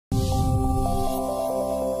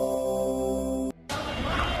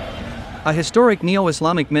A historic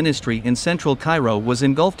neo-Islamic ministry in central Cairo was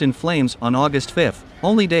engulfed in flames on August 5,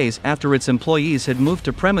 only days after its employees had moved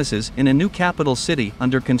to premises in a new capital city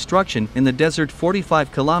under construction in the desert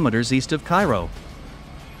 45 kilometers east of Cairo.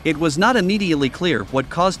 It was not immediately clear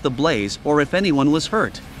what caused the blaze or if anyone was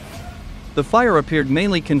hurt. The fire appeared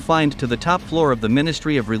mainly confined to the top floor of the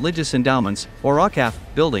Ministry of Religious Endowments, or Awqaf,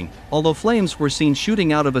 building, although flames were seen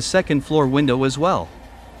shooting out of a second-floor window as well.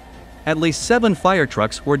 At least 7 fire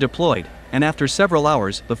trucks were deployed, and after several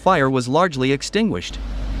hours, the fire was largely extinguished.